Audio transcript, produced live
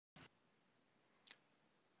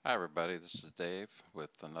Hi everybody, this is Dave with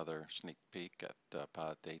another sneak peek at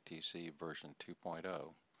Pilot2ATC version 2.0.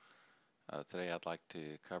 Today I'd like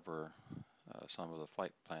to cover some of the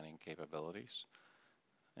flight planning capabilities,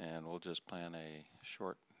 and we'll just plan a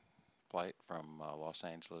short flight from Los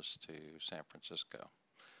Angeles to San Francisco.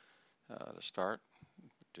 To start,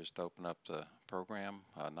 just open up the program,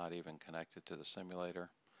 not even connected to the simulator.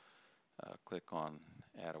 Click on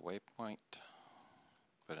Add a Waypoint,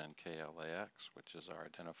 put in KLAX, which is our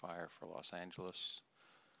identifier for Los Angeles,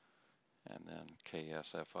 and then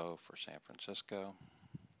KSFO for San Francisco,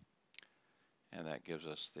 and that gives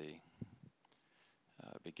us the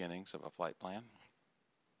beginnings of a flight plan.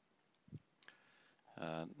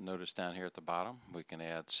 Notice down here at the bottom we can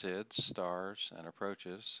add SIDs, stars, and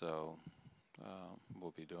approaches, so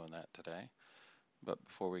we'll be doing that today. But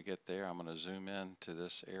before we get there, I'm going to zoom in to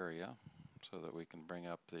this area so that we can bring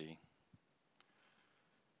up the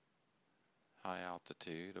high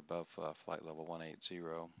altitude above flight level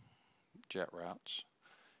 180 jet routes,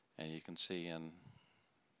 and you can see in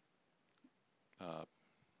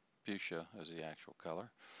fuchsia is the actual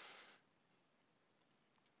color.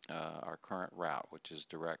 Our current route, which is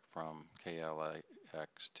direct from KLAX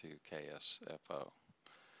to KSFO.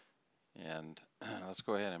 And let's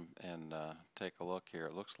go ahead and take a look here.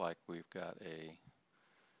 It looks like we've got a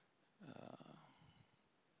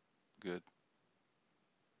good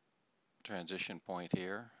transition point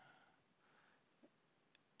here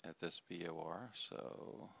at this VOR.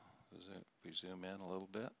 So we zoom in a little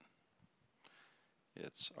bit.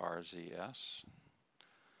 It's RZS.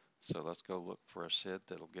 So let's go look for a SID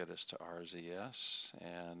that'll get us to RZS,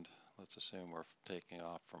 and let's assume we're taking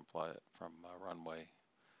off from runway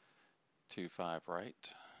 25 right,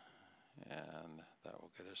 and that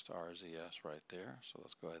will get us to RZS right there. So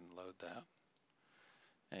let's go ahead and load that,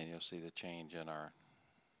 and you'll see the change in our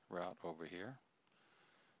route over here,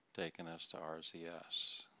 taking us to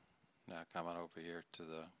RZS. Now coming over here to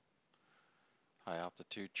the high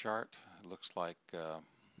altitude chart, it looks like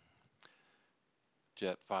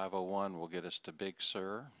Jet 501 will get us to Big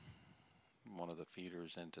Sur, one of the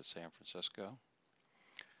feeders into San Francisco.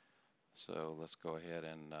 So let's go ahead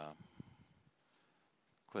and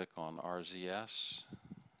click on RZS,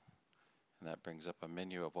 and that brings up a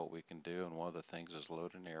menu of what we can do, and one of the things is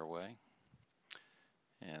load an airway.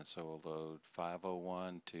 And so we'll load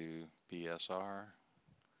 501 to BSR,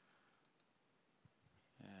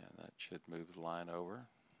 and that should move the line over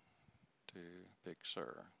to Big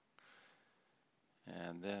Sur.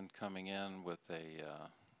 And then coming in with a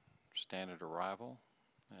standard arrival,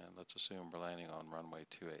 and let's assume we're landing on runway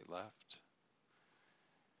 28 left.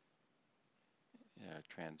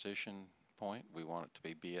 Transition point, we want it to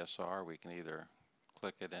be BSR. We can either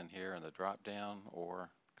click it in here in the drop down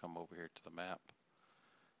or come over here to the map,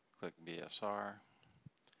 click BSR,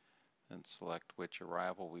 then select which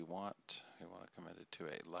arrival we want. We want to come into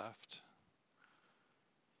 28 left,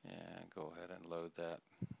 and go ahead and load that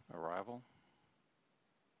arrival.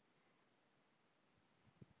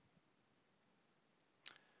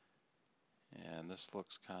 And this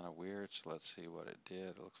looks kind of weird, so let's see what it did.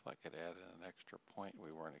 It looks like it added an extra point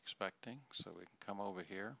we weren't expecting. So we can come over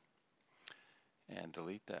here and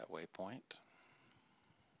delete that waypoint.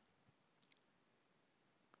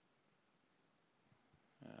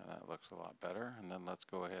 That looks a lot better. And then let's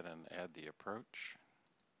go ahead and add the approach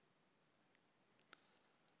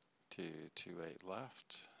to 28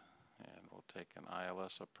 left. And we'll take an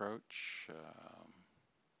ILS approach.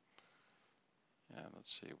 And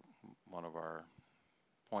let's see, one of our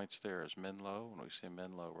points there is Menlo, and we see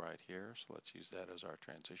Menlo right here, so let's use that as our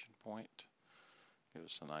transition point. Give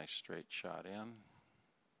us a nice straight shot in.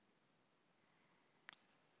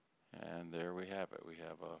 And there we have it. We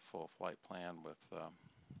have a full flight plan with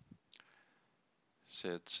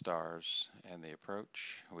SID, stars, and the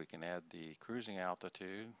approach. We can add the cruising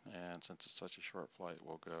altitude, and since it's such a short flight,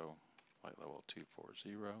 we'll go flight level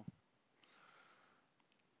 240,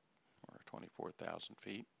 or 24,000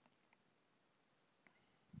 feet.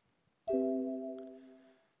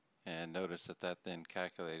 And notice that that then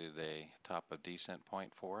calculated a top of descent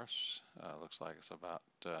point for us. Looks like it's about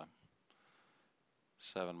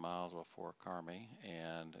 7 miles before Carmi,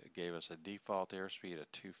 and it gave us a default airspeed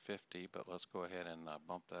of 250, but let's go ahead and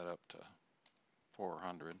bump that up to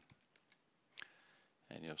 400,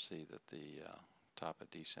 and you'll see that the top of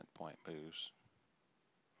descent point moves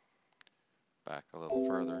back a little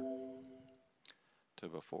further to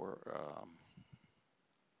before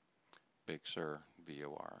Big Sur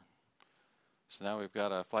VOR. So now we've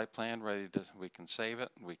got a flight plan ready to, we can save it,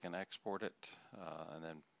 we can export it, and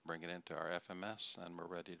then bring it into our FMS, and we're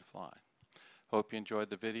ready to fly. Hope you enjoyed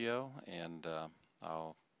the video, and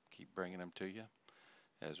I'll keep bringing them to you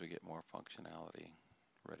as we get more functionality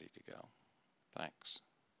ready to go.